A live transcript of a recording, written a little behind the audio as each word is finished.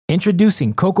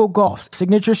Introducing Coco Gauff's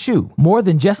signature shoe, more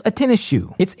than just a tennis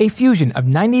shoe. It's a fusion of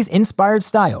 90s-inspired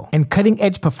style and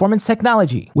cutting-edge performance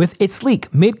technology. With its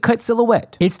sleek mid-cut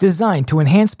silhouette, it's designed to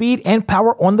enhance speed and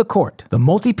power on the court. The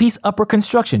multi-piece upper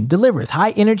construction delivers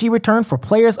high-energy return for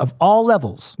players of all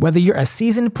levels. Whether you're a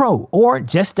seasoned pro or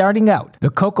just starting out, the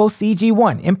Coco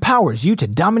CG1 empowers you to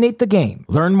dominate the game.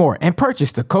 Learn more and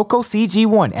purchase the Coco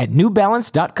CG1 at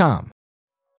NewBalance.com.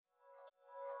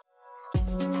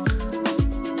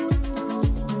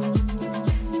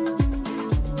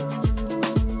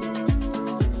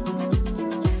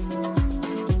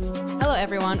 Hello,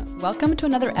 everyone. Welcome to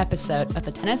another episode of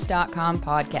the Tennis.com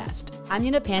podcast. I'm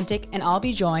Nina Pantic, and I'll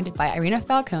be joined by Irina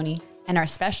Falconi and our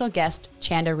special guest,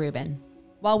 Chanda Rubin.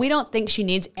 While we don't think she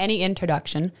needs any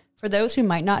introduction, for those who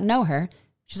might not know her,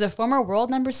 she's a former world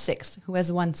number 6 who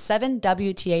has won 7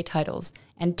 WTA titles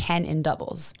and 10 in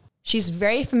doubles. She's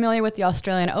very familiar with the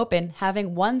Australian Open,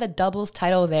 having won the doubles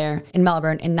title there in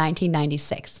Melbourne in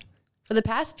 1996. For the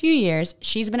past few years,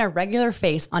 she's been a regular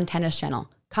face on Tennis Channel,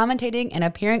 commentating and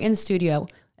appearing in studio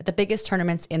at the biggest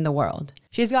tournaments in the world.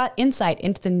 She's got insight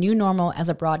into the new normal as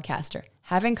a broadcaster,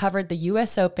 having covered the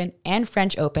US Open and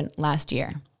French Open last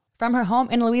year. From her home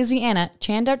in Louisiana,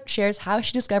 Chanda shares how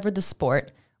she discovered the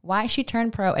sport, why she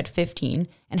turned pro at 15,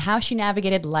 and how she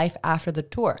navigated life after the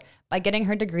tour by getting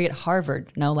her degree at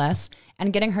Harvard, no less,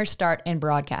 and getting her start in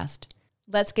broadcast.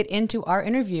 Let's get into our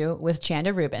interview with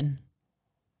Chanda Rubin.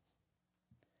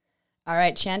 All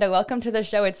right, Chanda, welcome to the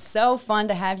show. It's so fun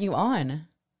to have you on.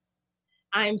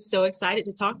 I'm so excited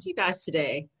to talk to you guys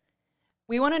today.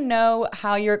 We want to know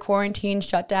how your quarantine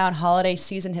shutdown holiday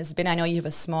season has been. I know you have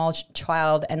a small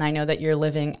child, and I know that you're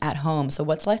living at home. So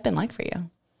what's life been like for you?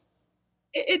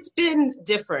 It's been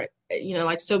different. You know,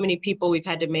 like so many people, we've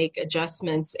had to make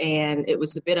adjustments, and it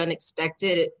was a bit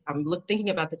unexpected. I'm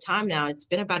thinking about the time now. It's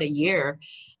been about a year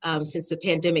since the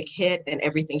pandemic hit and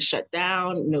everything shut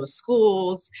down, no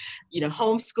schools,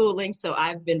 homeschooling. So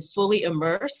I've been fully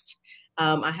immersed.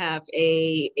 I have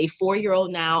a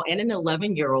 4-year-old now and an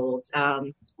 11-year-old,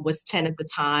 was 10 at the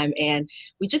time. And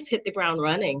we just hit the ground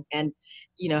running and,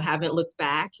 haven't looked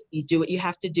back. You do what you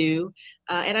have to do.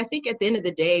 And I think at the end of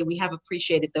the day, we have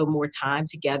appreciated, though, more time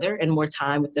together and more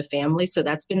time with the family. So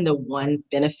that's been the one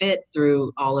benefit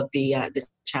through all of the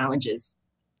challenges.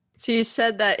 So you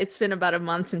said that it's been about a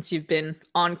month since you've been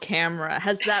on camera.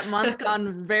 Has that month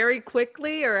gone very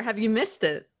quickly, or have you missed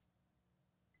it?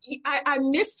 I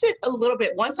missed it a little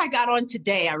bit. Once I got on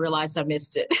today, I realized I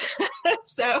missed it.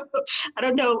 So I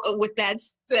don't know what that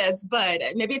says, but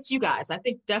maybe it's you guys. I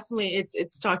think definitely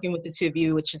it's talking with the two of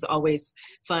you, which is always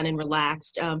fun and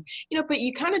relaxed. But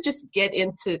you kind of just get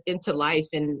into life,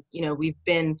 and we've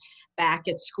been back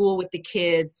at school with the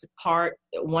kids.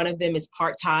 One of them is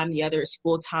part-time, the other is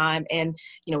full-time, and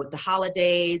with the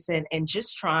holidays and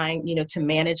just trying to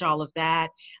manage all of that.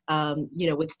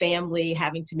 With family,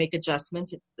 having to make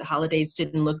adjustments. The holidays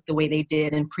didn't look the way they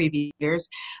did in previous years,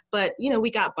 but we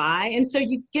got by. And so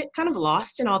you get kind of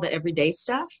lost in all the everyday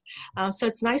stuff. So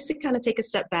it's nice to kind of take a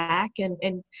step back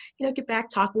and get back,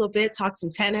 talk a little bit, talk some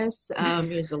tennis.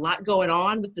 There's a lot going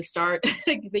on with the start,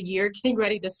 the year getting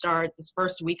ready to start, this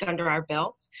first week under our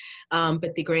belts,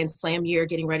 but the Grand Slam year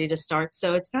getting ready to start.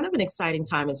 So it's kind of an exciting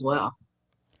time as well.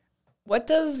 What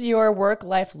does your work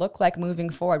life look like moving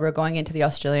forward? We're going into the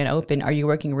Australian Open. Are you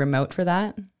working remote for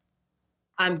that?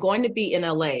 I'm going to be in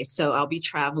LA, so I'll be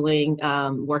traveling,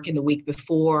 working the week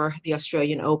before the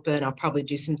Australian Open. I'll probably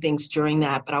do some things during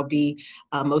that, but I'll be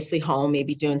mostly home,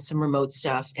 maybe doing some remote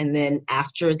stuff. And then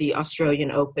after the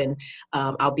Australian Open,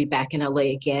 I'll be back in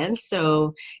LA again.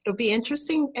 So it'll be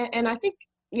interesting, and I think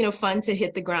fun to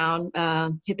hit the ground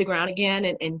again,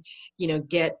 and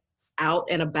get out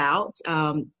and about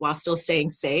while still staying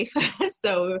safe.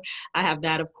 So I have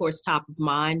that, of course, top of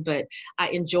mind, but I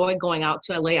enjoy going out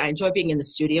to LA. I enjoy being in the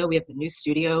studio. We have a new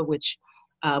studio, which,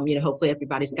 hopefully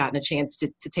everybody's gotten a chance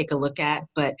to take a look at,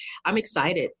 but I'm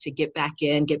excited to get back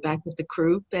with the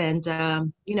group and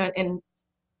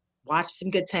watch some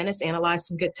good tennis, analyze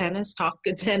some good tennis, talk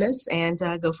good tennis, and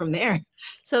go from there.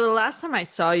 So the last time I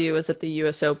saw you was at the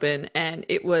US Open, and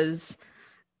it was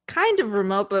kind of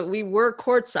remote, but we were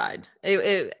courtside.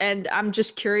 And I'm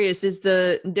just curious, is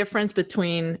the difference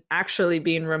between actually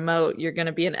being remote, you're going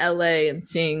to be in LA and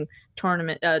seeing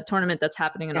tournament that's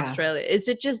happening in Australia. Is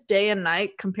it just day and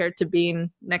night compared to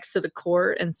being next to the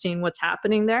court and seeing what's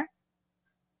happening there?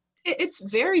 It's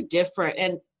very different.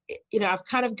 And, I've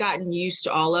kind of gotten used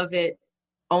to all of it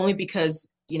only because,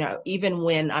 even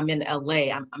when I'm in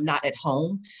LA, I'm not at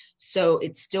home. So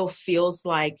it still feels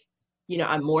like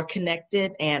I'm more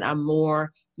connected and I'm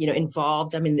more,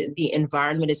 involved. I mean, the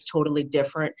environment is totally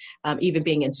different, even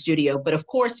being in studio. But of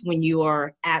course, when you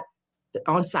are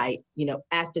on site,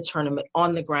 at the tournament,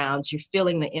 on the grounds, you're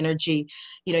feeling the energy,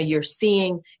 you're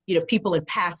seeing, people in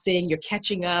passing, you're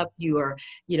catching up, you are,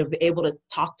 able to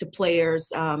talk to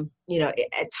players,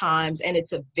 at times. And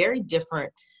it's a very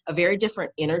different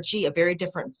energy, a very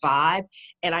different vibe.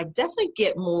 And I definitely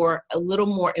get a little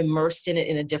more immersed in it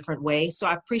in a different way. So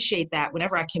I appreciate that.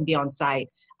 Whenever I can be on site,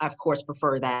 I, of course,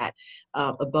 prefer that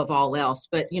above all else.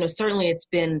 But, certainly it's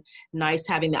been nice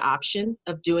having the option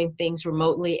of doing things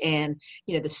remotely and,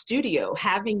 the studio,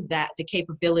 having the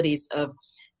capabilities of,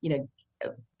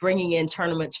 bringing in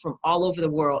tournaments from all over the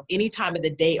world, any time of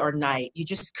the day or night. You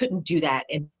just couldn't do that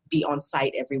and be on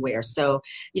site everywhere. So,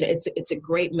 it's a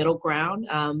great middle ground,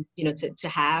 to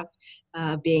have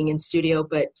being in studio,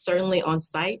 but certainly on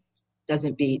site there's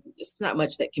not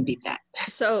much that can beat that.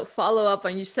 So follow up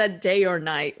on, you said day or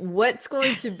night. What's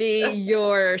going to be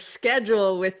your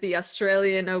schedule with the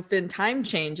Australian Open time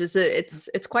change? Is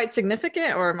it's quite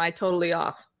significant, or am I totally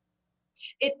off?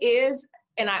 It is.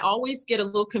 And I always get a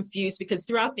little confused because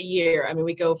throughout the year, I mean,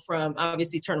 we go from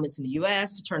obviously tournaments in the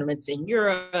US to tournaments in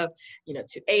Europe,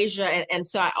 to Asia. And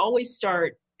so I always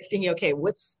start thinking, okay,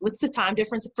 what's the time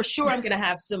difference? For sure, I'm going to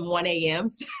have some 1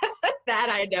 a.m.s. That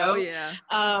I know. Oh,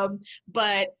 yeah.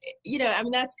 But,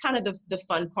 that's kind of the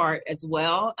fun part as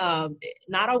well.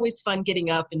 Not always fun getting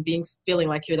up and feeling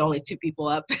like you're the only two people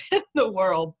up in the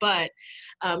world, but,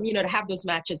 to have those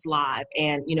matches live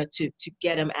and, to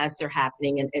get them as they're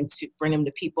happening and to bring them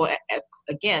to people.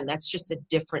 Again, that's just a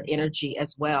different energy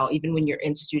as well, even when you're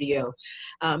in studio.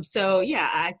 So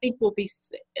yeah, I think it'll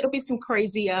be some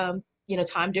crazy,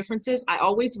 time differences. I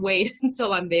always wait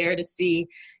until I'm there to see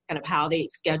kind of how they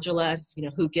schedule us,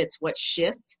 who gets what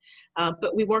shift.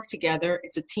 But we work together.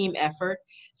 It's a team effort.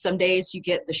 Some days you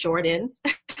get the short end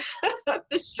of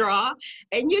the straw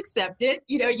and you accept it.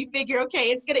 You figure,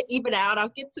 okay, it's going to even out. I'll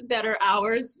get some better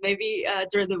hours maybe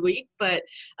during the week. But,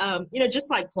 just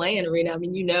like playing, Irina, I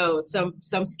mean,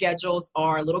 some schedules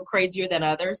are a little crazier than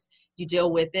others. You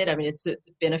deal with it. I mean, it's the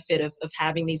benefit of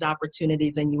having these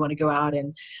opportunities and you want to go out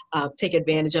and take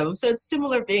advantage of them. So it's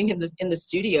similar being in the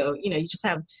studio. You just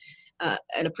have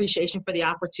an appreciation for the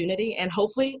opportunity. And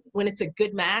hopefully when it's a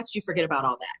good match, you forget about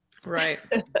all that. Right.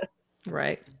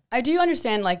 Right. I do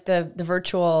understand like the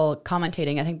virtual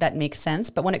commentating. I think that makes sense.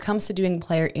 But when it comes to doing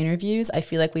player interviews, I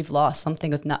feel like we've lost something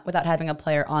without having a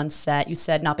player on set. You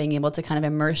said not being able to kind of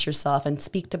immerse yourself and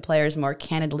speak to players more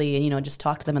candidly and, just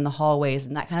talk to them in the hallways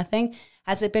and that kind of thing.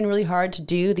 Has it been really hard to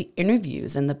do the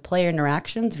interviews and the player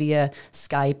interactions via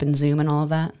Skype and Zoom and all of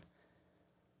that?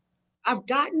 I've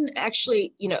gotten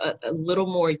actually, a little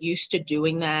more used to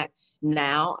doing that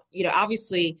now.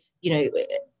 Obviously,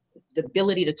 the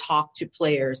ability to talk to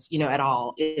players, at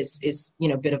all is,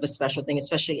 a bit of a special thing,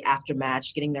 especially after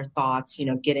match, getting their thoughts,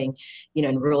 getting,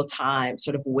 in real time,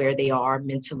 sort of where they are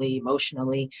mentally,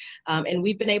 emotionally. And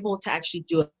we've been able to actually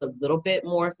do a little bit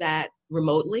more of that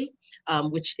remotely,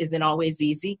 which isn't always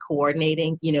easy,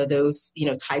 coordinating, those,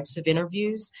 types of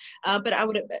interviews. But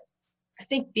I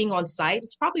think being on site,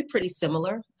 it's probably pretty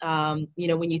similar. When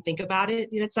you think about it,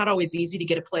 it's not always easy to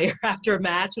get a player after a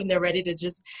match when they're ready to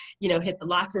just, hit the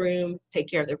locker room, take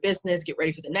care of their business, get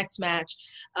ready for the next match.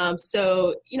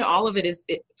 So, all of it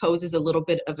poses a little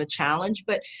bit of a challenge,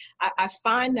 but I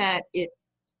find that it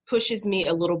pushes me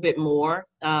a little bit more,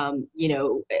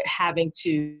 having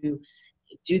to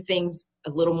do things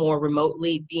a little more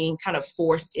remotely, being kind of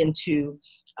forced into,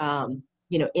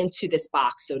 into this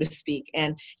box, so to speak.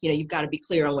 And, you've got to be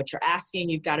clear on what you're asking.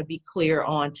 You've got to be clear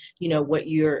on, what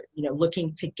you're,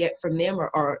 looking to get from them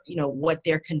or, what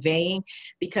they're conveying,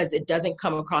 because it doesn't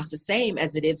come across the same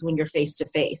as it is when you're face to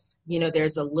face.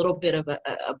 There's a little bit of a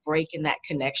break in that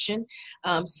connection.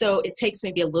 So it takes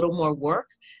maybe a little more work,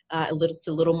 it's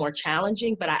a little more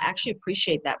challenging, but I actually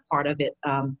appreciate that part of it,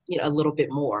 a little bit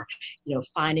more,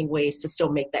 finding ways to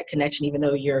still make that connection, even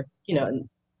though you're,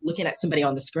 looking at somebody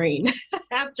on the screen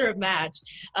after a match,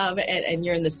 and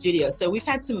you're in the studio. So we've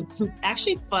had some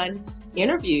actually fun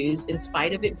interviews in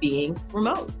spite of it being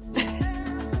remote.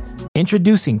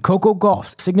 Introducing Coco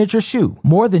Gauff's signature shoe.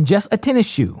 More than just a tennis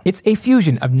shoe, it's a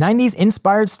fusion of 90s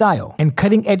inspired style and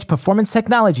cutting-edge performance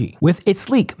technology. With its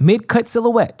sleek mid-cut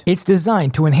silhouette, it's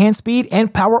designed to enhance speed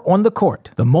and power on the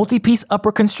court. The multi-piece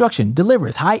upper construction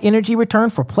delivers high-energy return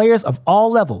for players of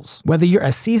all levels. Whether you're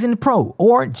a seasoned pro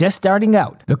or just starting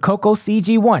out, the Coco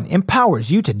CG1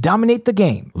 empowers you to dominate the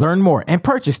game. Learn more and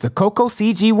purchase the Coco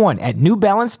CG1 at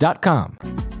newbalance.com.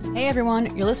 Hey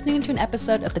everyone, you're listening to an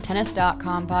episode of the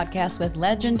Tennis.com podcast with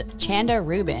legend Chanda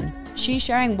Rubin. She's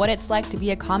sharing what it's like to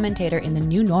be a commentator in the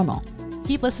new normal.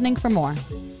 Keep listening for more.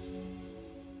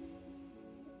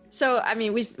 So, I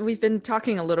mean, we've been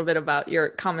talking a little bit about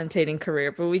your commentating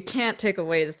career, but we can't take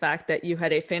away the fact that you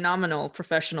had a phenomenal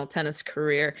professional tennis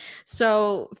career.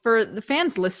 So, for the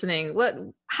fans listening,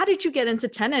 how did you get into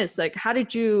tennis? Like, how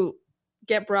did you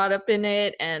get brought up in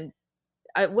it? And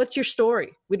what's your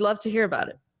story? We'd love to hear about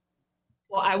it.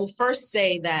 Well, I will first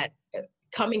say that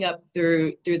coming up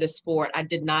through the sport, I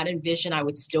did not envision I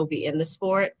would still be in the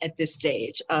sport at this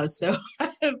stage. So,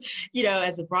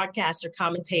 as a broadcaster,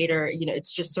 commentator,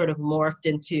 it's just sort of morphed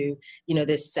into,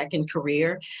 this second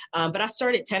career. But I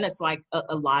started tennis like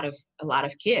a lot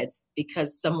of kids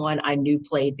because someone I knew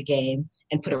played the game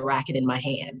and put a racket in my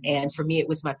hand. And for me, it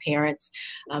was my parents.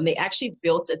 They actually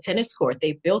built a tennis court.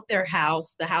 They built their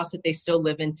house, the house that they still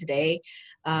live in today,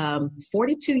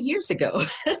 42 years ago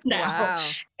now. Wow.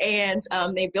 And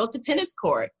they built a tennis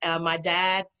court. My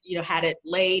dad, had it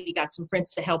laid. He got some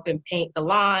friends to help him paint the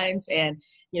lines. And,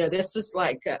 this was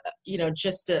like,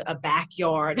 just a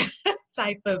backyard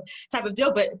type of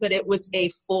deal. But it was a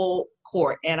full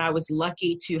court. And I was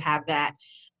lucky to have that.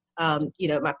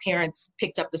 My parents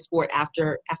picked up the sport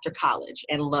after college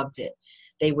and loved it.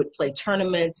 They would play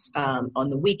tournaments on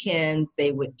the weekends.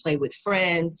 They would play with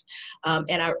friends.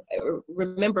 And I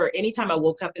remember anytime I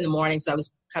woke up in the mornings, I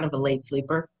was kind of a late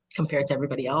sleeper compared to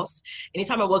everybody else.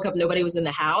 Anytime I woke up, nobody was in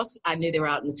the house. I knew they were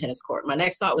out in the tennis court. My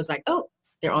next thought was like, oh,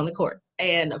 they're on the court.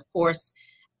 And of course,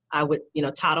 I would,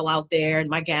 toddle out there in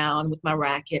my gown with my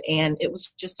racket. And it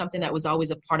was just something that was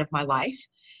always a part of my life.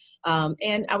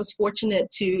 And I was fortunate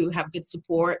to have good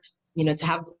support, to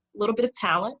have a little bit of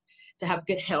talent, to have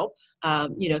good help,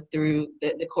 through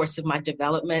the course of my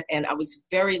development. And I was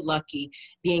very lucky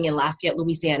being in Lafayette,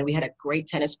 Louisiana. We had a great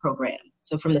tennis program.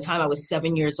 So from the time I was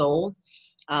 7 years old,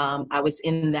 I was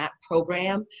in that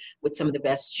program with some of the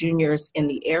best juniors in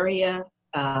the area,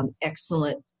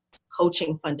 excellent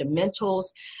coaching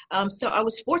fundamentals. So I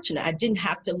was fortunate. I didn't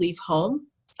have to leave home,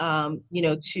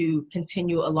 to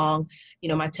continue along,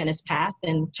 my tennis path,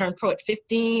 and turned pro at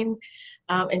 15,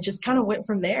 and just kind of went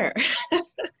from there.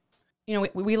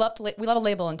 We love a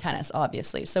label in tennis,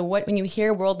 obviously. So when you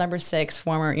hear world number 6,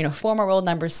 former world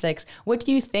number 6, what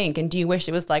do you think? And do you wish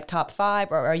it was like top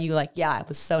 5, or are you like, yeah, it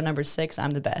was so number 6,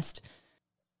 I'm the best?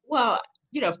 Well,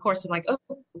 of course, I'm like, oh,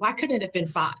 why couldn't it have been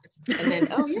 5? And then,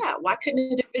 oh yeah, why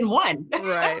couldn't it have been 1?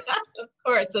 Right. Of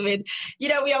course. I mean,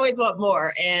 we always want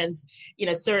more. And,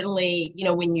 certainly,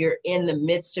 when you're in the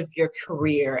midst of your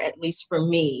career, at least for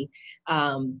me,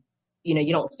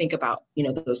 you don't think about,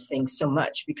 those things so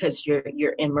much because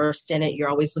you're immersed in it. You're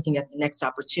always looking at the next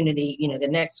opportunity, the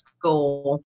next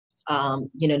goal,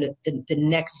 the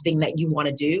next thing that you want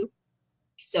to do.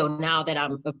 So now that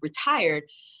I'm retired,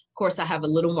 of course, I have a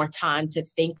little more time to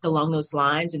think along those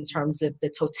lines in terms of the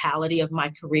totality of my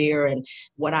career and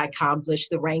what I accomplished,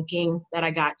 the ranking that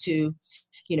I got to,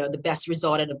 the best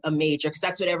result at a major, because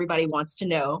that's what everybody wants to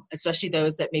know, especially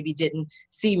those that maybe didn't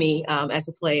see me as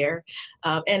a player.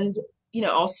 And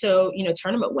also,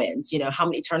 tournament wins, how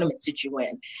many tournaments did you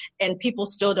win? And people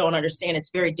still don't understand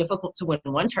it's very difficult to win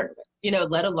one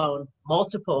tournament, let alone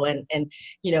multiple. And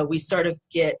we sort of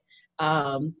get,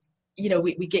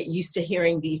 we get used to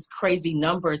hearing these crazy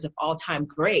numbers of all-time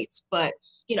greats, but,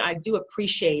 I do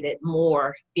appreciate it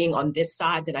more being on this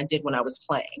side than I did when I was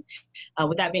playing.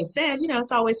 With that being said,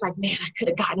 it's always like, man, I could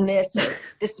have gotten this or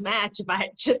this match if I had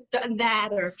just done that.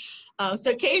 Or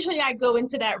so occasionally I go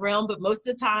into that realm, but most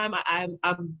of the time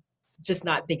I'm just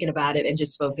not thinking about it and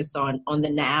just focus on the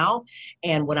now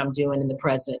and what I'm doing in the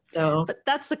present. So, but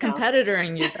that's the competitor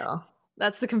in you, though.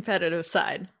 That's the competitive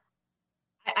side.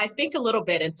 I think a little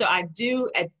bit. And so I do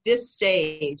at this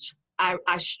stage,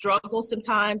 I struggle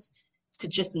sometimes to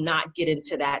just not get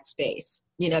into that space.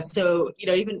 So,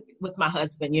 even with my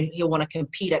husband, he'll want to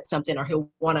compete at something or he'll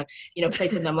want to, play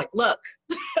something. I'm like, look,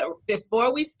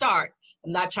 before we start,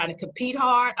 I'm not trying to compete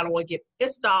hard. I don't want to get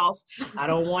pissed off. I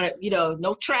don't want to,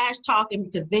 no trash talking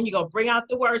because then you're going to bring out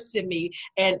the worst in me.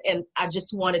 And I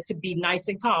just want it to be nice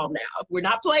and calm now. We're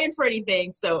not playing for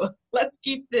anything. So let's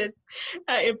keep this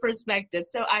in perspective.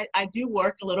 So I do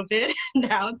work a little bit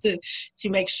now to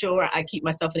make sure I keep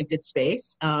myself in a good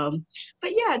space.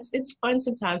 But yeah, it's fun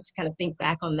sometimes to kind of think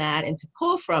back on that and to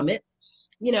pull from it,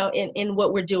 in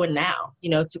what we're doing now,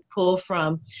 to pull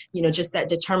from, just that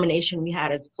determination we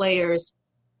had as players,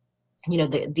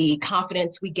 the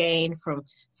confidence we gained from,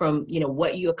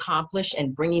 what you accomplished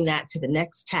and bringing that to the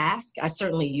next task. I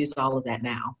certainly use all of that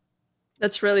now.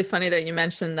 That's really funny that you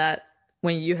mentioned that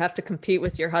when you have to compete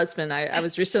with your husband. I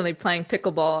was recently playing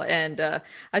pickleball and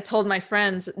I told my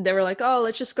friends, they were like, oh,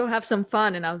 let's just go have some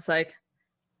fun. And I was like,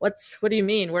 what do you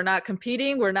mean? We're not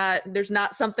competing? There's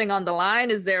not something on the line?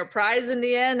 Is there a prize in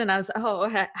the end? And I was,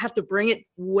 I have to bring it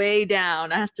way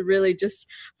down. I have to really just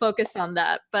focus on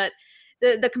that. But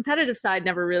the competitive side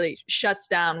never really shuts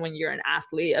down when you're an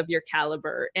athlete of your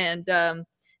caliber. And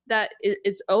that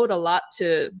is owed a lot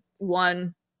to,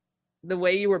 one, the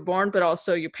way you were born, but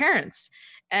also your parents.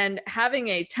 And having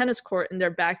a tennis court in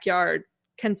their backyard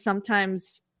can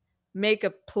sometimes make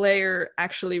a player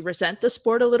actually resent the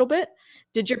sport a little bit.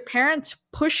 Did your parents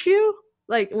push you?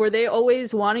 Like, were they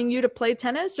always wanting you to play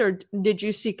tennis, or did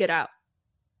you seek it out?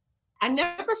 I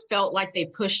never felt like they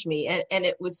pushed me. And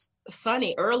it was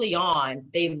funny early on,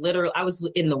 I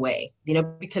was in the way,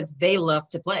 because they love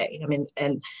to play. I mean,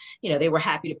 and, they were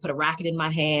happy to put a racket in my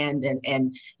hand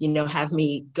and have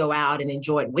me go out and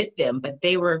enjoy it with them. But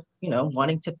they were,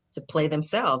 wanting to play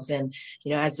themselves. And,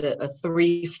 as a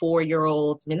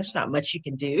 3-4-year-old, I mean, there's not much you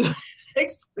can do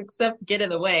except get in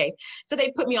the way. So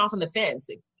they put me off on the fence.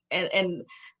 And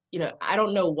I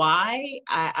don't know why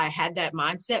I had that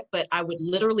mindset, but I would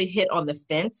literally hit on the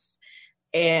fence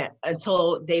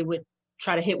until they would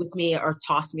try to hit with me or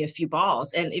toss me a few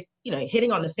balls. And if,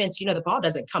 hitting on the fence, the ball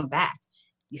doesn't come back.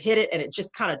 You hit it and it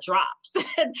just kind of drops.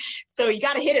 So you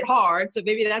got to hit it hard. So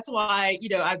maybe that's why,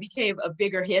 I became a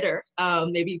bigger hitter,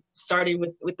 maybe starting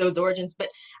with those origins. But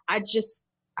I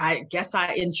guess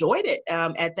I enjoyed it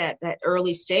at that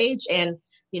early stage. And,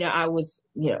 I was,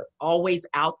 always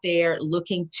out there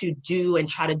looking to do and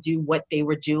try to do what they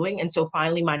were doing. And so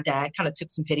finally, my dad kind of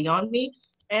took some pity on me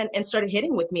and started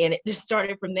hitting with me. And it just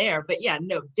started from there. But yeah,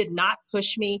 no, did not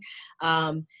push me,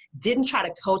 didn't try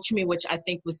to coach me, which I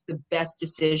think was the best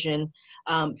decision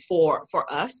for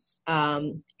us.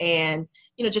 And,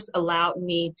 just allowed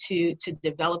me to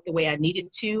develop the way I needed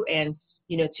to and,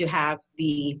 to have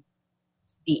the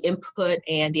input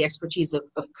and the expertise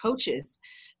of coaches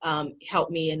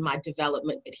helped me in my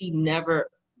development. But he never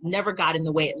got in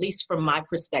the way, at least from my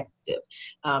perspective,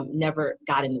 never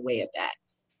got in the way of that.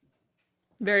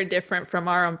 Very different from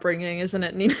our upbringing, isn't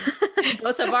it, Nina?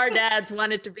 Both of our dads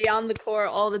wanted to be on the court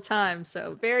all the time.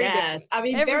 So very different. I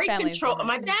mean, very control.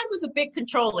 My dad was a bit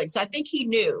controlling. So I think he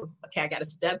knew, okay, I got to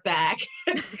step back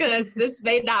because this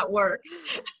may not work.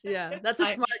 Yeah, that's a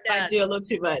smart dad. I do a little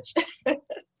too much.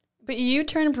 But you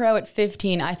turned pro at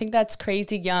 15. I think that's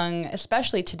crazy young,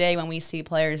 especially today when we see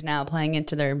players now playing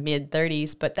into their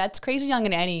mid-30s. But that's crazy young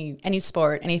in any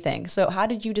sport, anything. So how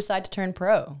did you decide to turn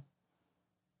pro?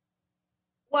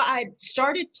 Well, I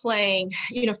started playing,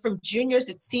 from juniors,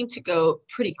 it seemed to go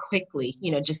pretty quickly,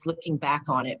 just looking back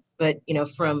on it. But,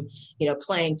 from,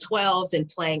 playing 12s and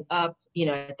playing up,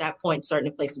 at that point,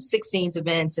 starting to play some 16s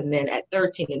events. And then at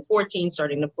 13 and 14,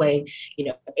 starting to play,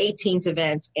 18s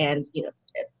events and,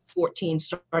 at 14,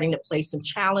 starting to play some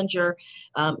challenger,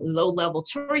 low-level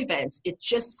tour events. It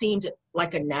just seemed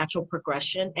like a natural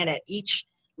progression. And at each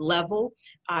level,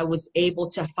 I was able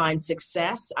to find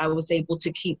success. I was able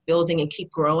to keep building and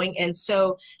keep growing. And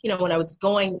so, when I was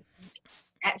going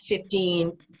at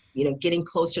 15, getting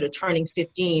closer to turning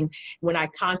 15, when I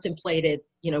contemplated,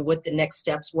 what the next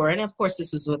steps were. And of course,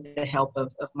 this was with the help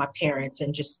of my parents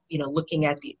and just, looking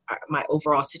at my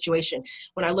overall situation.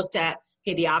 When I looked at,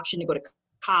 the option to go to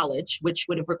college, which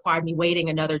would have required me waiting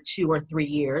another 2 or 3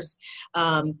 years,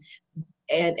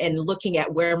 and looking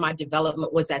at where my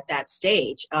development was at that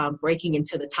stage, breaking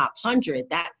into the top 100,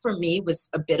 that for me was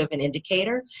a bit of an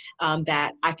indicator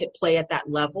that I could play at that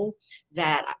level,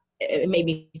 that it made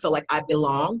me feel like I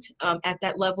belonged at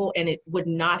that level. And it would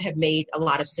not have made a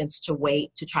lot of sense to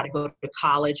wait to try to go to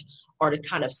college or to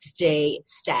kind of stay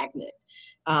stagnant.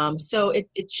 So it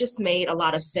just made a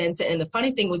lot of sense. And the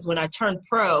funny thing was when I turned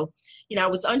pro, I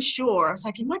was unsure. I was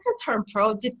like, am I going to turn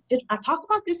pro? Did I talk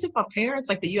about this with my parents?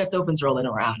 Like the U.S. Open's rolling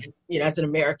around. And, as an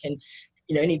American,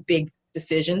 any big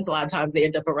decisions, a lot of times they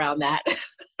end up around that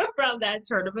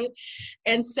tournament.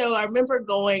 And so I remember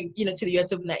going, to the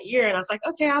U.S. Open that year, and I was like,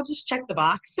 okay, I'll just check the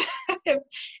box.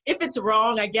 If it's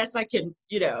wrong, I guess I can,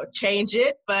 change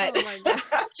it, but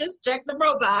just check the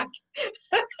pro box.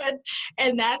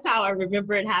 and that's how I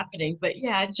remember it happening. But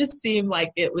yeah, it just seemed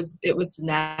like it was a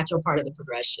natural part of the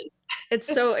progression.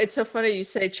 It's so funny you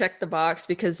say check the box,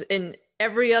 because in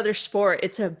every other sport,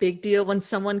 it's a big deal when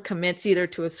someone commits either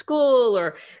to a school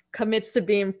or commits to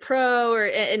being pro,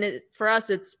 for us,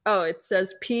 it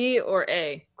says P or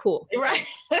A. Cool. Right.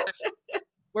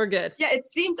 We're good. Yeah, it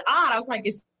seemed odd. I was like,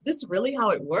 is this really how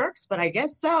it works? But I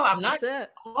guess so. I'm not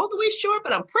all the way sure,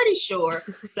 but I'm pretty sure.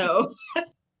 So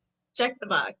Check the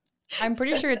box. I'm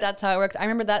pretty sure that's how it works. I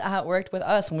remember that how it worked with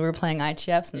us when we were playing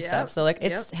ITFs and stuff. So like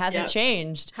it hasn't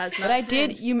changed. But I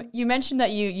did. You mentioned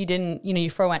that you didn't, you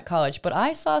forewent college, but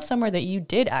I saw somewhere that you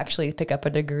did actually pick up a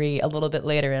degree a little bit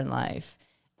later in life.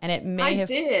 And it may have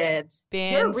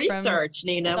been your research,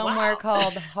 Nina. Somewhere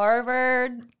called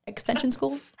Harvard Extension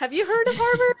School. Have you heard of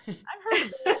Harvard? I've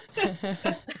heard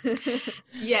of it.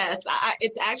 Yes,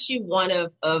 it's actually one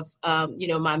of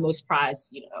my most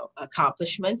prized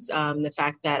accomplishments. The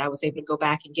fact that I was able to go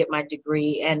back and get my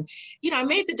degree, and I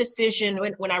made the decision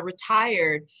when I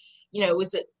retired. It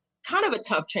was kind of a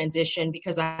tough transition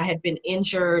because I had been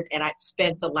injured and I'd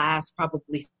spent the last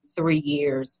probably 3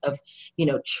 years of,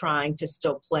 trying to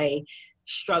still play,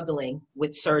 struggling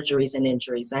with surgeries and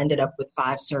injuries. I ended up with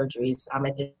 5 surgeries. I'm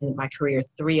at the end of my career,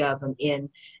 3 of them in,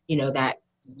 that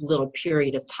little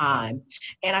period of time.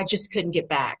 And I just couldn't get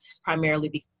back,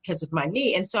 primarily because of my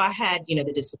knee. And so I had,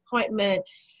 the disappointment,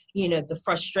 the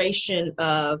frustration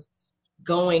of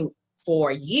going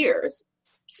for years,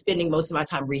 spending most of my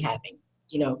time rehabbing.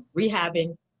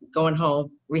 Rehabbing, going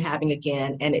home, rehabbing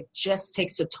again. And it just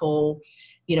takes a toll,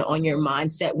 on your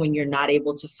mindset when you're not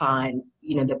able to find,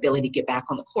 the ability to get back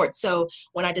on the court. So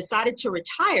when I decided to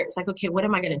retire, it's like, okay, what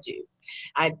am I going to do?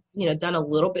 I'd, done a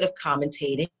little bit of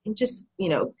commentating and just,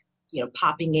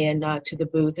 popping in to the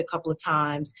booth a couple of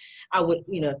times. I would,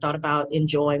 thought about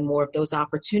enjoying more of those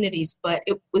opportunities, but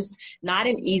it was not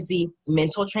an easy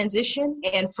mental transition.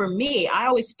 And for me, I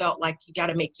always felt like you got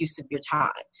to make use of your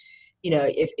time.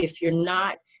 If you're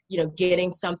not,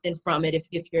 getting something from it,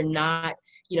 if you're not,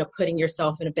 putting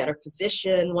yourself in a better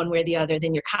position one way or the other,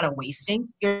 then you're kind of wasting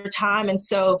your time. And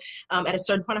so at a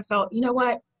certain point, I felt,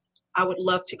 what, I would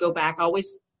love to go back. I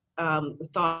always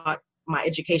thought my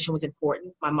education was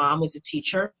important. My mom was a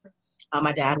teacher.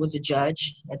 My dad was a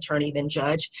judge, attorney, then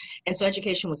judge. And so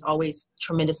education was always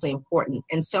tremendously important.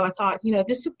 And so I thought,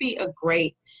 this would be a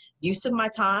great use of my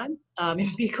time. It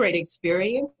would be a great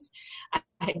experience. I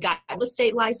had gotten the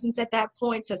state license at that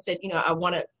point. So I said, I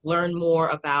want to learn more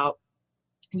about,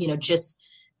 just,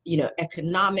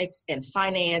 economics and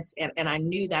finance. And I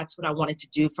knew that's what I wanted to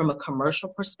do from a commercial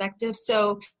perspective.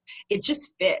 So it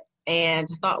just fit. And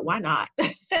I thought, why not?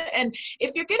 And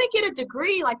if you're going to get a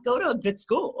degree, like, go to a good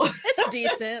school. It's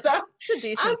decent. So it's a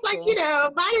decent I was school.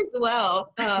 like, might as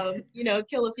well,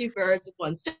 kill a few birds with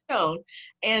one stone.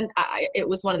 And it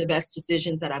was one of the best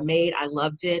decisions that I made. I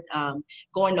loved it.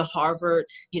 Going to Harvard,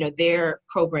 their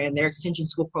program, their extension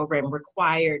school program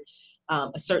required a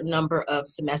certain number of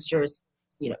semesters,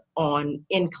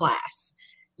 in class,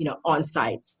 on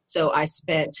site. So I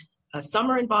spent a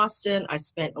summer in Boston, I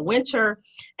spent a winter,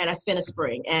 and I spent a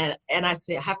spring. And I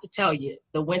have to tell you,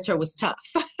 the winter was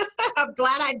tough. I'm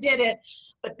glad I did it,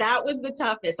 but that was the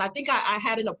toughest. I think I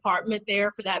had an apartment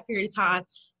there for that period of time,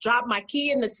 dropped my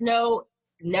key in the snow,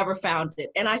 never found it.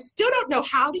 And I still don't know,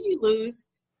 how do you lose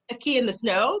a key in the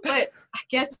snow? But I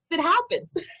guess it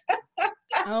happens.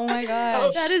 Oh my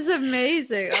gosh. That is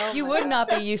amazing. Oh you would not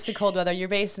be used to cold weather. You're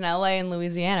based in LA and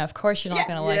Louisiana. Of course you're not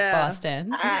going to like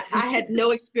Boston. I had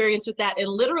no experience with that. And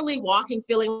literally walking,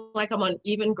 feeling like I'm on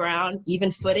even ground,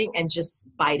 even footing, and just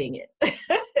biting it.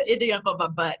 Ending up on my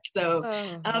butt. So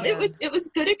it was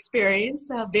good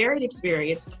experience, varied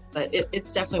experience, but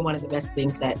it's definitely one of the best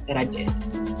things that I did.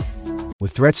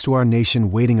 With threats to our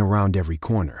nation waiting around every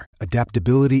corner,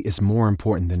 adaptability is more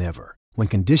important than ever. When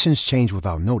conditions change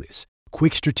without notice,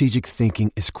 quick strategic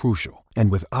thinking is crucial. And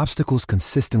with obstacles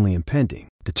consistently impending,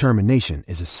 determination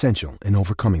is essential in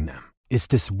overcoming them. It's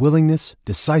this willingness,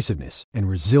 decisiveness, and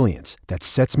resilience that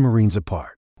sets Marines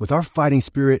apart. With our fighting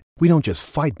spirit, we don't just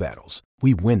fight battles,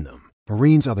 we win them.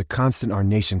 Marines are the constant our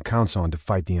nation counts on to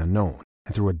fight the unknown.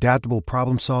 And through adaptable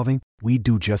problem solving, we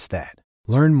do just that.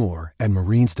 Learn more at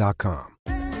marines.com.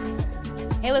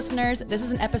 Hey listeners, this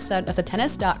is an episode of the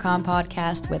Tennis.com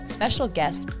podcast with special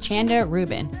guest Chanda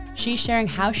Rubin. She's sharing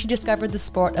how she discovered the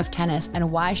sport of tennis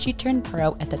and why she turned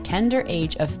pro at the tender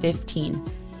age of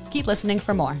 15. Keep listening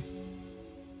for more.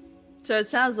 So it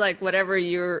sounds like whatever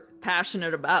you're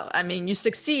passionate about, you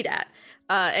succeed at.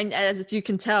 And as you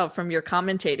can tell from your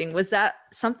commentating, was that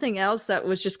something else that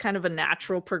was just kind of a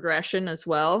natural progression as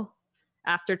well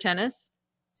after tennis?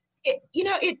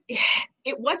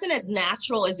 It wasn't as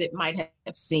natural as it might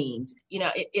have seemed.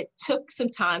 It took some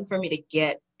time for me to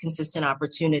get consistent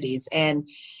opportunities. And,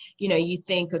 you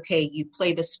think, okay, you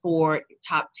play the sport,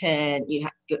 top 10, you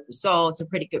have good results, a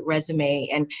pretty good resume.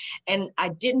 And I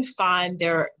didn't find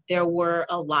there were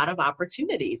a lot of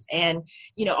opportunities. And,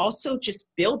 also just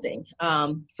building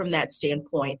from that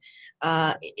standpoint,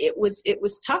 it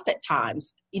was tough at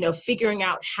times, figuring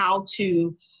out how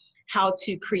to how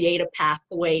to create a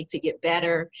pathway to get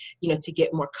better, to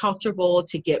get more comfortable,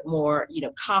 to get more,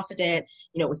 confident,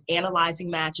 with analyzing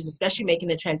matches, especially making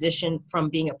the transition from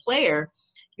being a player.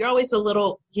 You're always a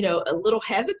little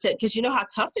hesitant because you know how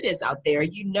tough it is out there.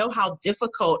 You know how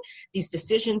difficult these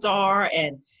decisions are,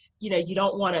 and you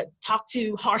don't want to talk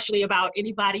too harshly about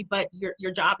anybody, but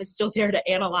your job is still there to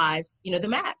analyze, the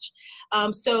match.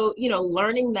 So,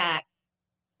 learning that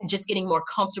and just getting more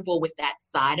comfortable with that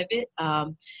side of it,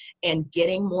 and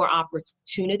getting more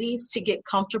opportunities to get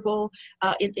comfortable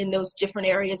in those different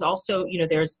areas. Also,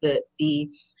 there's the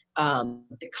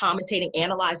commentating,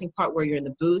 analyzing part where you're in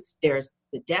the booth. There's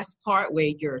the desk part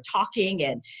where you're talking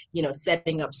and,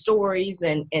 setting up stories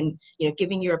and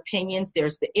giving your opinions.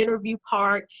 There's the interview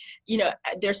part.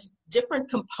 There's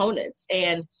different components,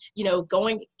 and,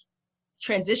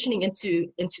 transitioning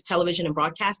into television and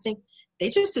broadcasting, they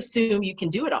just assume you can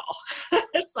do it all.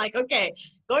 It's like, okay,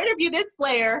 go interview this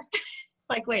player.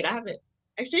 Like, wait, I haven't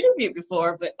actually interviewed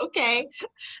before, but okay,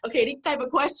 any type of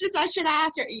questions I should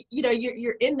ask? Or,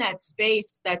 you're in that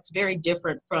space that's very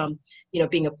different from,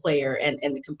 being a player and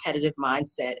the competitive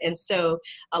mindset. And so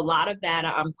a lot of that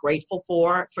I'm grateful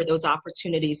for those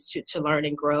opportunities to learn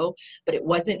and grow, but it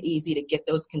wasn't easy to get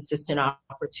those consistent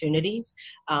opportunities.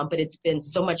 But it's been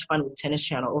so much fun with Tennis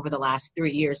Channel over the last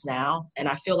 3 years now. And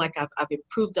I feel like I've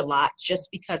improved a lot just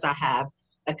because I have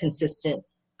a consistent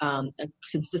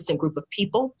group of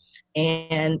people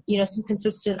and, some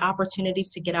consistent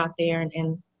opportunities to get out there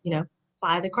and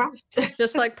fly the craft.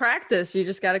 Just like practice, you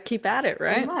just got to keep at it,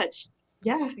 right? Pretty much.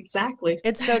 Yeah, exactly.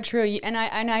 It's so true. And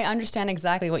I understand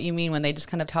exactly what you mean when they just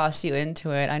kind of toss you into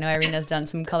it. I know Irina's done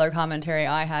some color commentary,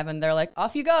 I have, and they're like,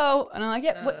 off you go. And I'm like,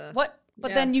 yeah, what?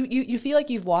 But then you feel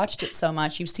like you've watched it so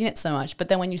much, you've seen it so much. But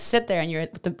then when you sit there and you're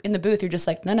in the booth, you're just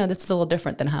like, no, this is a little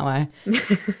different than how I thought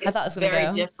it was going to go. It's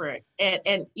very different.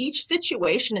 And each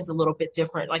situation is a little bit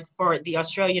different. Like for the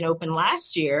Australian Open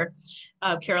last year,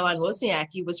 Caroline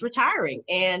Wozniacki was retiring.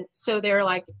 And so they're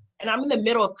like, and I'm in the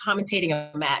middle of commentating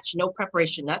a match, no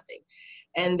preparation, nothing.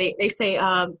 And they say,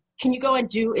 can you go and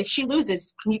if she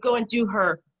loses, can you go and do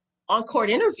her on-court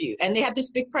interview? And they have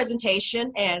this big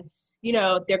presentation, and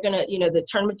they're going to, the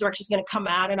tournament director is going to come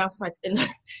out. And I was like, in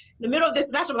the middle of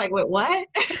this match, I'm like, wait, what?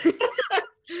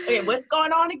 Okay, what's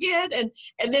going on again? And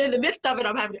then in the midst of it,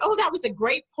 I'm having, that was a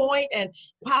great point. And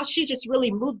wow, she just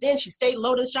really moved in. She stayed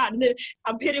low to the shot. And then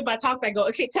I'm hitting my talk back, go,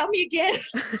 okay, tell me again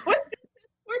what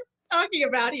we're talking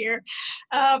about here.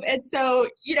 And so,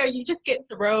 you just get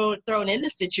thrown into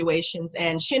situations.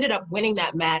 And she ended up winning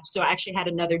that match. So I actually had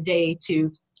another day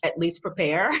to at least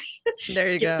prepare.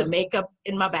 There you get go. some makeup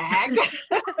in my bag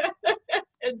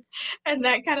and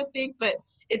that kind of thing. But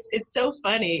it's so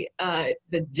funny,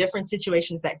 the different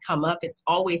situations that come up. It's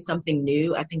always something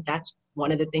new. I think that's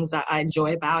one of the things I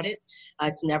enjoy about it.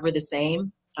 It's never the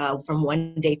same from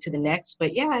one day to the next.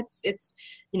 But yeah, it's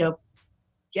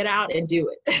get out and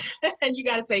do it. And you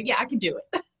got to say, yeah, I can do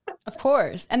it. Of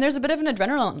course. And there's a bit of an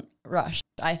adrenaline rush,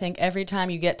 I think, every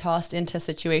time you get tossed into a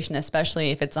situation,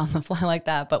 especially if it's on the fly like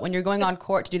that. But when you're going on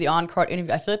court to do the on-court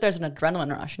interview, I feel like there's an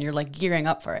adrenaline rush and you're like gearing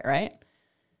up for it, right?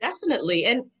 Definitely.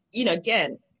 And,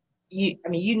 again,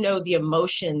 the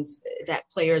emotions that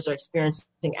players are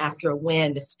experiencing after a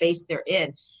win, the space they're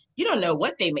in. You don't know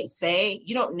what they may say.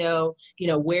 You don't know,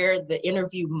 where the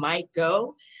interview might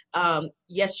go.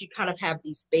 Yes, you kind of have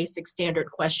these basic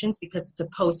standard questions because it's a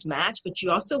post-match, but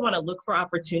you also want to look for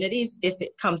opportunities if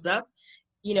it comes up,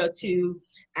 to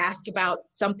ask about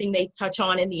something they touch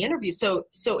on in the interview. So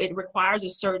it requires a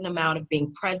certain amount of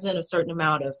being present, a certain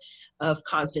amount of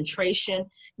concentration,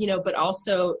 but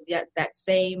also that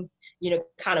same,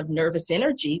 kind of nervous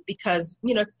energy because,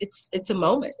 it's a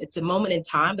moment. It's a moment in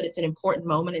time, but it's an important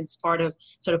moment. And it's part of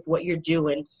sort of what you're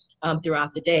doing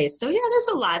throughout the day. So, yeah, there's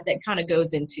a lot that kind of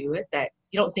goes into it that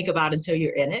you don't think about until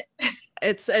you're in it.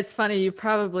 It's funny. You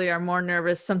probably are more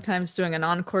nervous sometimes doing an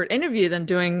on-court interview than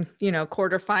doing,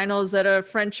 quarterfinals at a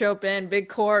French Open, big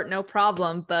court, no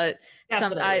problem. But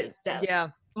definitely. Yeah.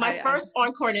 My first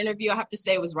on-court interview, I have to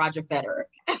say, was Roger Federer.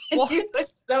 What? He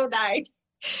was so nice.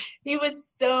 He was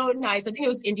so nice. I think it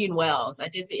was Indian Wells. I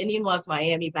did the Indian Wells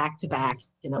Miami back-to-back.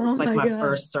 It was like my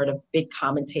first sort of big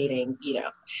commentating,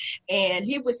 and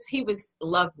he was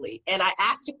lovely. And I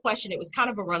asked a question. It was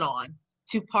kind of a run-on,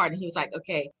 two-part. And he was like,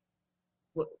 okay,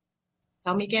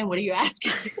 tell me again, what are you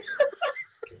asking?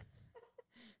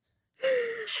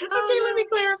 Okay, let me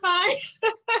clarify.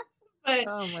 But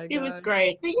it was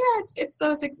great. But yeah, it's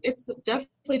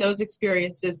definitely those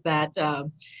experiences that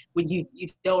when you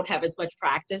don't have as much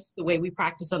practice, the way we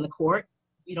practice on the court,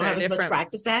 you don't have as much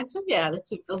practice at. So yeah,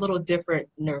 that's a little different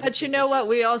nervous. But you know what?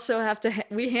 We also have to,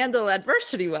 we handle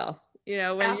adversity well.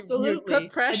 When you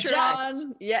put pressure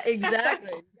on. Yeah,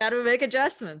 exactly. Got to make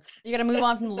adjustments. You got to move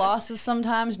on from the losses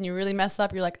sometimes, and you really mess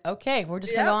up. You're like, okay, we're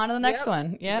just going to go on to the next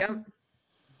one. Yep.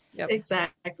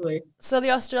 Exactly. So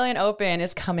the Australian Open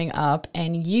is coming up,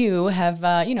 and you have,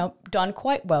 done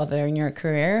quite well there in your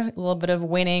career. A little bit of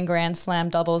winning Grand Slam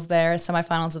doubles there,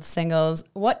 semifinals of singles.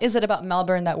 What is it about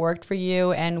Melbourne that worked for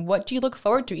you, and what do you look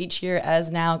forward to each year as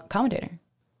now commentator?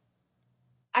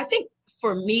 I think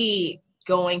for me,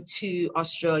 going to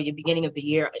Australia beginning of the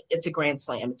year, it's a Grand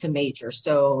Slam, it's a major.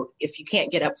 So if you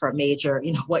can't get up for a major,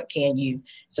 what can you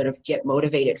sort of get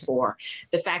motivated for?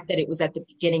 The fact that it was at the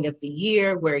beginning of the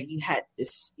year where you had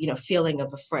this, feeling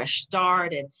of a fresh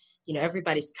start, and,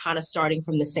 everybody's kind of starting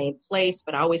from the same place,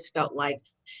 but I always felt like,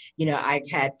 I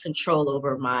had control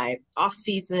over my off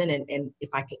season, and if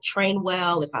I could train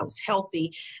well, if I was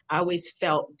healthy, I always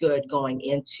felt good going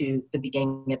into the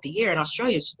beginning of the year. And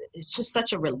Australia is just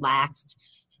such a relaxed,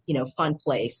 fun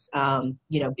place.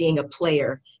 Being a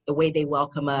player, the way they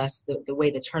welcome us, the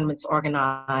way the tournament's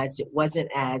organized, it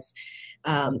wasn't as,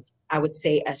 I would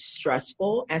say, as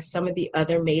stressful as some of the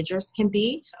other majors can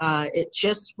be. It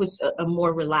just was a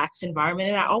more relaxed environment.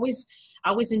 And I always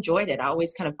enjoyed it. I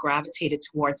always kind of gravitated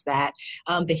towards that.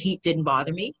 The heat didn't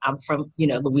bother me. I'm from,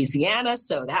 Louisiana,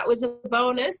 so that was a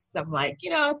bonus. I'm like,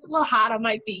 it's a little hot. I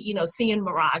might be, seeing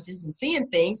mirages and seeing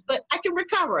things, but I can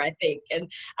recover, I think.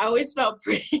 And I always felt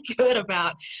pretty good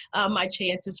about my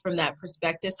chances from that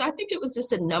perspective. So I think it was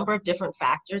just a number of different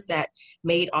factors that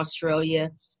made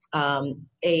Australia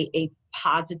a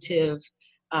positive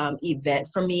event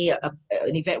for me,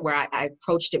 an event where I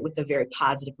approached it with a very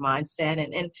positive mindset,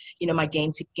 and my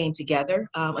game together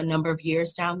a number of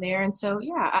years down there. And so,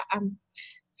 I'm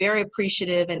very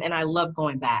appreciative, and I love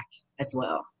going back as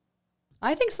well.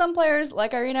 I think some players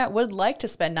like Irina would like to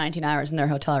spend 19 hours in their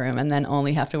hotel room and then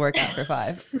only have to work out for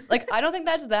 5. I don't think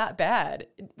that's that bad.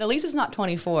 At least it's not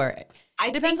 24.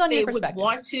 It depends on your perspective. They would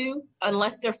want to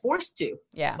unless they're forced to.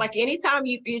 Yeah. Like anytime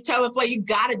you tell a player, you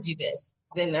got to do this,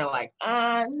 then they're like,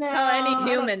 no. Tell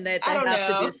any human that they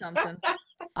have to do something.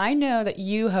 I know that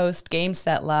you host Game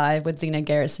Set Live with Zina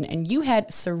Garrison, and you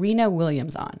had Serena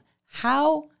Williams on.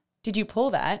 How did you pull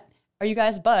that? Are you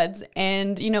guys buds?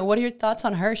 And, what are your thoughts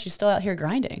on her? She's still out here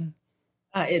grinding.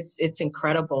 It's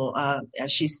incredible.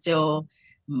 She's still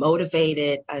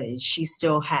motivated. She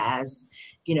still has,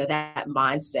 that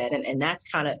mindset. And that's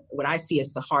kind of what I see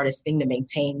as the hardest thing to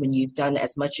maintain when you've done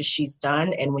as much as she's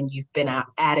done and when you've been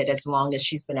at it as long as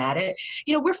she's been at it.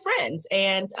 We're friends.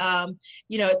 And,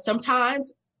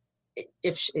 sometimes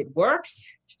if it works,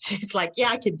 she's like, yeah,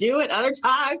 I can do it. Other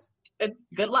times,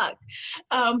 it's good luck.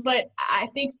 But I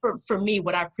think for me,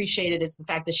 what I appreciated is the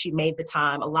fact that she made the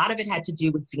time. A lot of it had to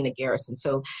do with Zina Garrison.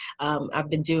 So I've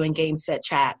been doing Game Set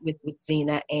Chat with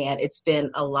Zina, and it's been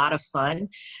a lot of fun.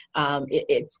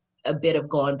 It's a bit of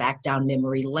going back down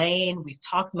memory lane. We've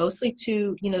talked mostly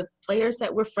to, players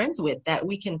that we're friends with that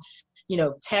we can,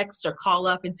 text or call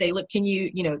up and say, look, can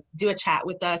you, do a chat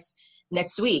with us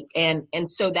next week? And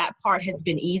so that part has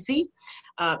been easy.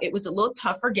 It was a little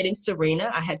tougher getting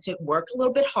Serena. I had to work a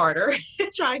little bit harder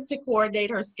trying to coordinate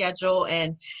her schedule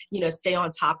and, stay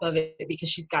on top of it because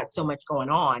she's got so much going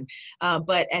on.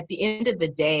 But at the end of the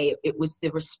day, it was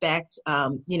the respect,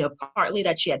 partly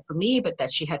that she had for me, but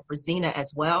that she had for Zina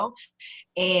as well.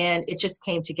 And it just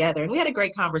came together. And we had a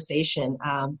great conversation.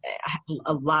 I had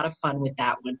a lot of fun with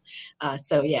that one.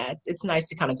 It's nice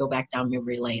to kind of go back down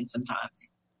memory lane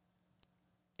sometimes.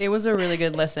 It was a really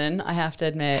good listen, I have to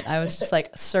admit. I was just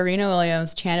like, Serena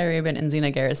Williams, Chanda Rubin, and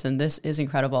Zina Garrison. This is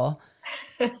incredible.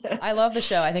 I love the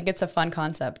show. I think it's a fun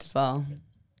concept as well.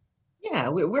 Yeah,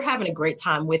 we're having a great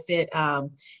time with it.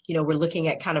 We're looking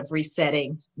at kind of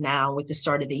resetting now with the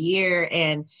start of the year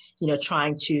and,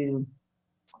 trying to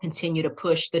continue to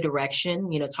push the direction,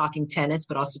 talking tennis,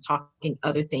 but also talking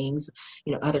other things,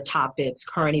 other topics,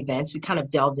 current events. We kind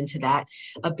of delved into that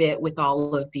a bit with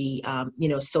all of the,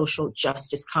 social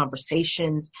justice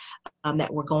conversations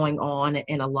that were going on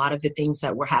and a lot of the things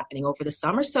that were happening over the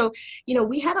summer. So,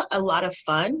 we had a lot of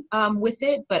fun with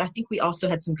it, but I think we also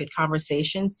had some good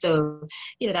conversations. So,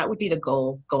 that would be the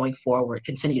goal going forward,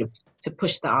 continue to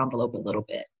push the envelope a little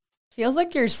bit. Feels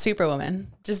like you're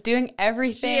Superwoman, just doing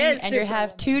everything, and you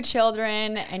have 2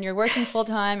 children, and you're working full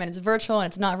time, and it's virtual, and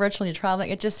it's not virtual, and you're traveling.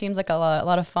 It just seems like a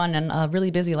lot of fun and a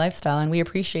really busy lifestyle, and we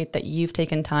appreciate that you've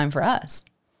taken time for us.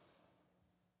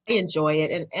 I enjoy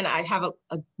it, and I have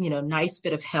a nice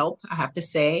bit of help, I have to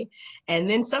say, and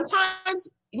then sometimes.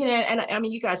 And I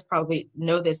mean, you guys probably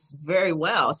know this very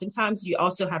well. Sometimes you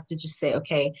also have to just say,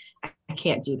 okay, I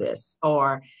can't do this,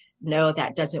 or no,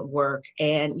 that doesn't work.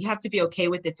 And you have to be okay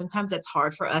with it. Sometimes that's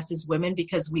hard for us as women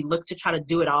because we look to try to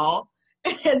do it all.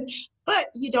 But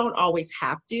you don't always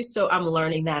have to. So I'm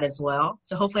learning that as well.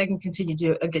 So hopefully I can continue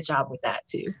to do a good job with that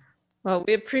too. Well,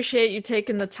 we appreciate you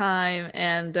taking the time,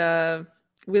 and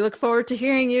we look forward to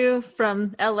hearing you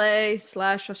from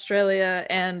LA/Australia.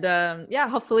 And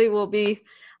hopefully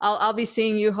I'll be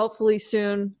seeing you hopefully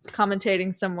soon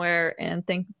commentating somewhere. And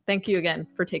thank you again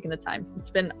for taking the time. It's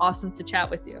been awesome to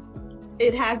chat with you.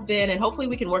 It has been, and hopefully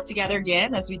we can work together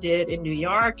again as we did in New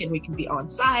York, and we can be on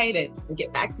site and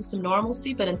get back to some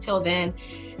normalcy. But until then,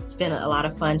 it's been a lot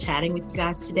of fun chatting with you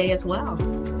guys today as well.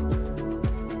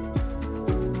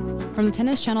 From the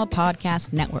Tennis Channel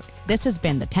Podcast Network, this has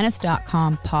been the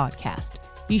Tennis.com podcast.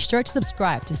 Be sure to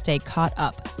subscribe to stay caught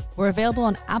up. We're available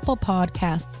on Apple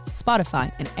Podcasts,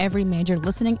 Spotify, and every major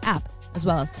listening app, as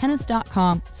well as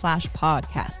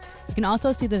tennis.com/podcasts. You can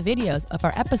also see the videos of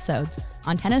our episodes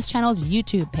on Tennis Channel's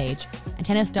YouTube page and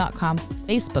Tennis.com's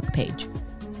Facebook page.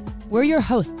 We're your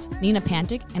hosts, Nina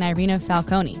Pantic and Irina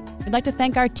Falcone. We'd like to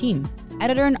thank our team,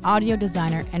 editor and audio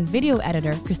designer and video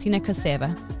editor Christina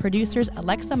Koseva, producers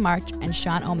Alexa March and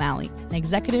Sean O'Malley, and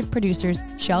executive producers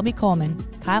Shelby Coleman,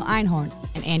 Kyle Einhorn,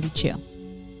 and Andy Chu.